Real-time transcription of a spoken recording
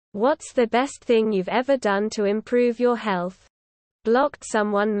What's the best thing you've ever done to improve your health? Blocked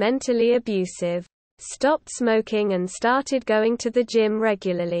someone mentally abusive. Stopped smoking and started going to the gym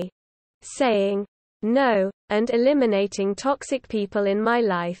regularly. Saying no, and eliminating toxic people in my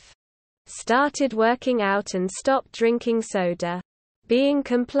life. Started working out and stopped drinking soda. Being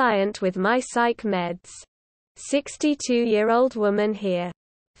compliant with my psych meds. 62-year-old woman here.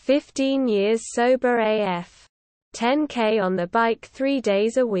 15 years sober AF. 10K on the bike 3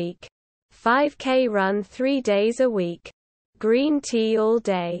 days a week. 5K run 3 days a week. Green tea all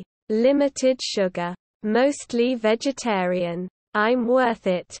day. Limited sugar. Mostly vegetarian. I'm worth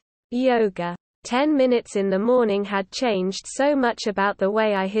it. Yoga. 10 minutes in the morning had changed so much about the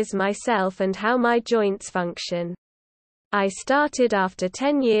way I his myself and how my joints function. I started after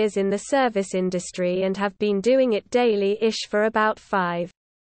 10 years in the service industry and have been doing it daily-ish for about 5.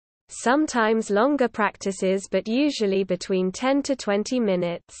 Sometimes longer practices, but usually between 10 to 20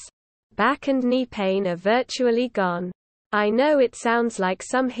 minutes. Back and knee pain are virtually gone. I know it sounds like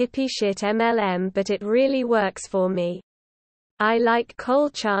some hippie shit MLM, but it really works for me. I like Cole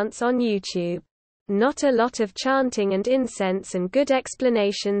chants on YouTube. Not a lot of chanting and incense and good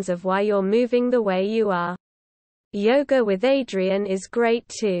explanations of why you're moving the way you are. Yoga with Adriene is great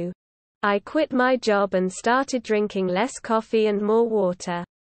too. I quit my job and started drinking less coffee and more water.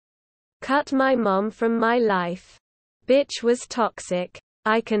 Cut my mom from my life. Bitch was toxic.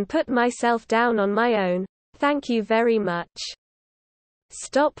 I can put myself down on my own. Thank you very much.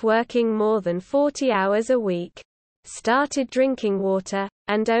 Stop working more than 40 hours a week. Started drinking water,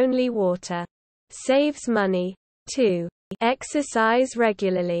 and only water. Saves money. 2. Exercise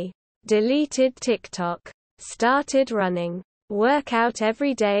regularly. Deleted TikTok. Started running. Work out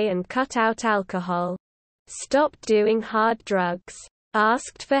every day and cut out alcohol. Stopped doing hard drugs.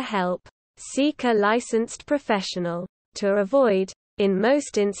 Asked for help. Seek a licensed professional. To avoid, in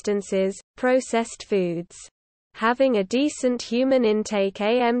most instances, processed foods. Having a decent human intake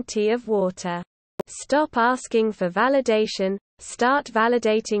AMT of water. Stop asking for validation, start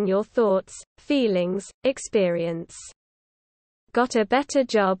validating your thoughts, feelings, experience. Got a better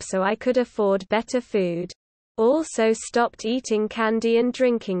job so I could afford better food. Also stopped eating candy and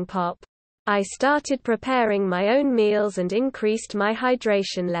drinking pop. I started preparing my own meals and increased my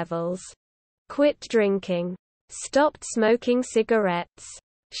hydration levels. Quit drinking. Stopped smoking cigarettes.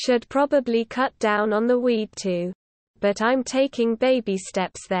 Should probably cut down on the weed too. But I'm taking baby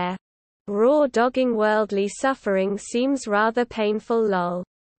steps there. Raw dogging worldly suffering seems rather painful lol.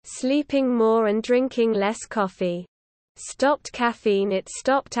 Sleeping more and drinking less coffee. Stopped caffeine. It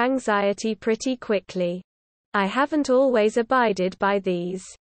stopped anxiety pretty quickly. I haven't always abided by these.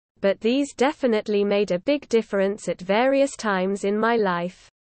 But these definitely made a big difference at various times in my life.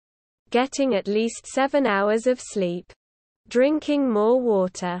 Getting at least 7 hours of sleep. Drinking more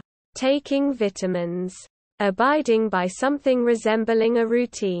water. Taking vitamins. Abiding by something resembling a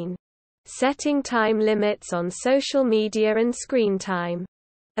routine. Setting time limits on social media and screen time.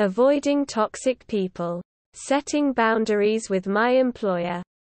 Avoiding toxic people. Setting boundaries with my employer.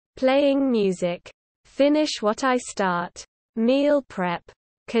 Playing music. Finish what I start. Meal prep.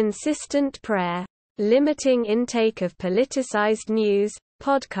 Consistent prayer. Limiting intake of politicized news,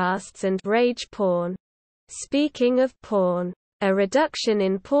 podcasts and rage porn. Speaking of porn, a reduction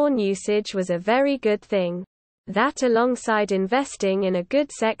in porn usage was a very good thing. That alongside investing in a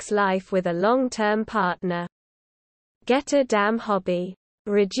good sex life with a long-term partner. Get a damn hobby.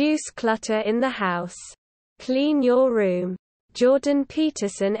 Reduce clutter in the house. Clean your room. Jordan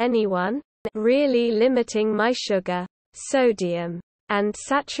Peterson. Anyone? Really limiting my sugar, sodium, and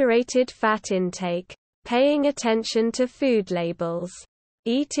saturated fat intake. Paying attention to food labels.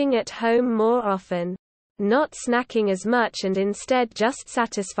 Eating at home more often. Not snacking as much and instead just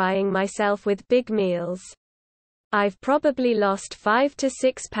satisfying myself with big meals. I've probably lost 5 to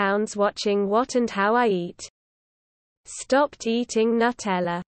 6 pounds watching what and how I eat. Stopped eating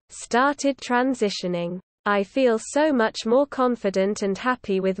Nutella. Started transitioning. I feel so much more confident and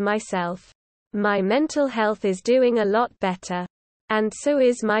happy with myself. My mental health is doing a lot better. And so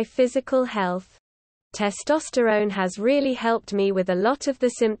is my physical health. Testosterone has really helped me with a lot of the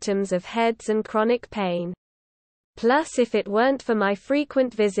symptoms of headaches and chronic pain. Plus, if it weren't for my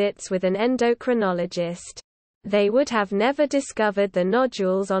frequent visits with an endocrinologist, they would have never discovered the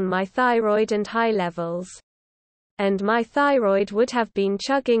nodules on my thyroid and high levels. And my thyroid would have been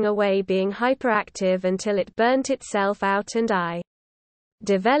chugging away being hyperactive until it burnt itself out and I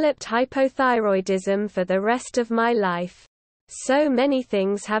developed hypothyroidism for the rest of my life. So many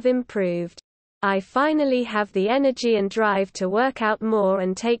things have improved. I finally have the energy and drive to work out more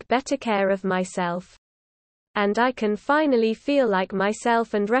and take better care of myself. And I can finally feel like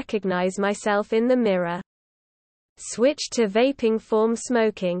myself and recognize myself in the mirror. Switched to vaping form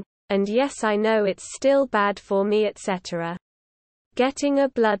smoking, and yes, I know it's still bad for me, etc. Getting a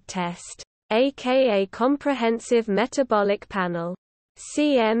blood test, aka Comprehensive Metabolic Panel,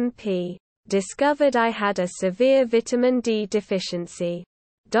 CMP, discovered I had a severe vitamin D deficiency.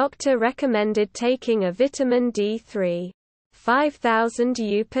 Doctor recommended taking a vitamin D3, 5,000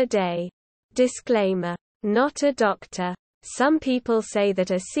 U per day. Disclaimer: not a doctor. Some people say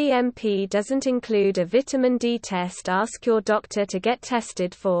that a CMP doesn't include a vitamin D test. Ask your doctor to get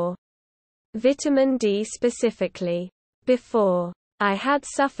tested for vitamin D specifically. Before, I had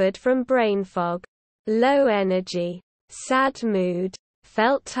suffered from brain fog, low energy, sad mood,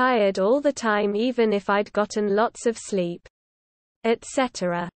 felt tired all the time even if I'd gotten lots of sleep,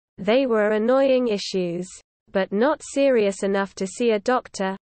 etc. They were annoying issues, but not serious enough to see a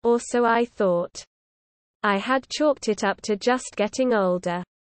doctor, or so I thought. I had chalked it up to just getting older.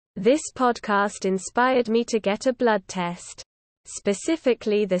 This podcast inspired me to get a blood test,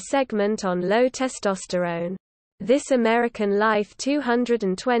 specifically the segment on low testosterone. This American Life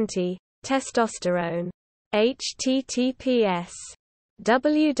 220, Testosterone. https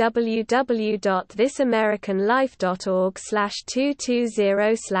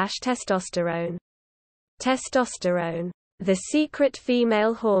www.thisamericanlife.org/220/testosterone. Testosterone, the secret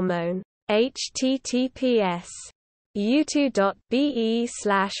female hormone. https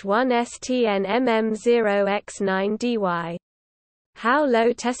u2.be/1stnmm0x9dy. How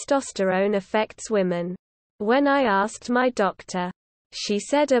low testosterone affects women. When I asked my doctor, she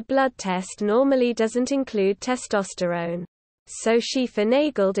said a blood test normally doesn't include testosterone. So she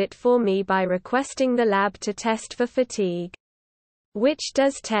finagled it for me by requesting the lab to test for fatigue, which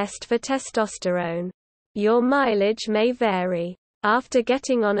does test for testosterone. Your mileage may vary. After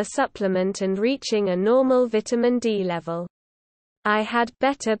getting on a supplement and reaching a normal vitamin D level, I had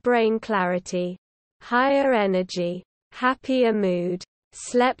better brain clarity, higher energy, happier mood,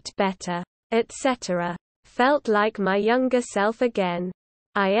 slept better, etc. Felt like my younger self again.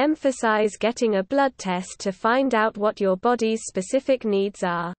 I emphasize getting a blood test to find out what your body's specific needs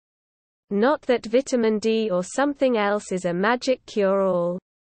are. Not that vitamin D or something else is a magic cure-all.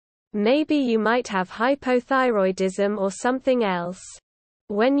 Maybe you might have hypothyroidism or something else.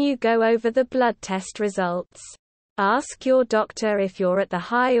 When you go over the blood test results, ask your doctor if you're at the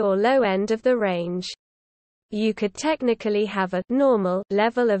high or low end of the range. You could technically have a normal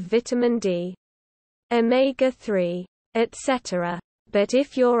level of vitamin D, omega-3, etc. But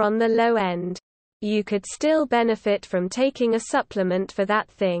if you're on the low end, you could still benefit from taking a supplement for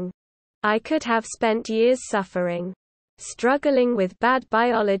that thing. I could have spent years suffering, struggling with bad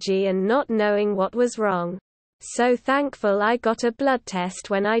biology and not knowing what was wrong. So thankful I got a blood test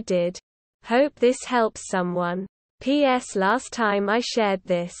when I did. Hope this helps someone. P.S. Last time I shared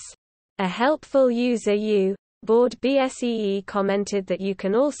this, a helpful user board BSEE commented that you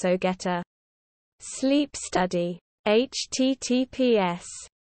can also get a sleep study. https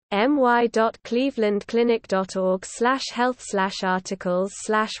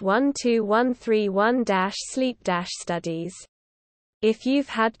my.clevelandclinic.org/health/articles/12131-sleep-studies. If you've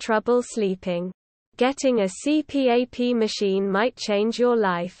had trouble sleeping, getting a CPAP machine might change your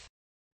life.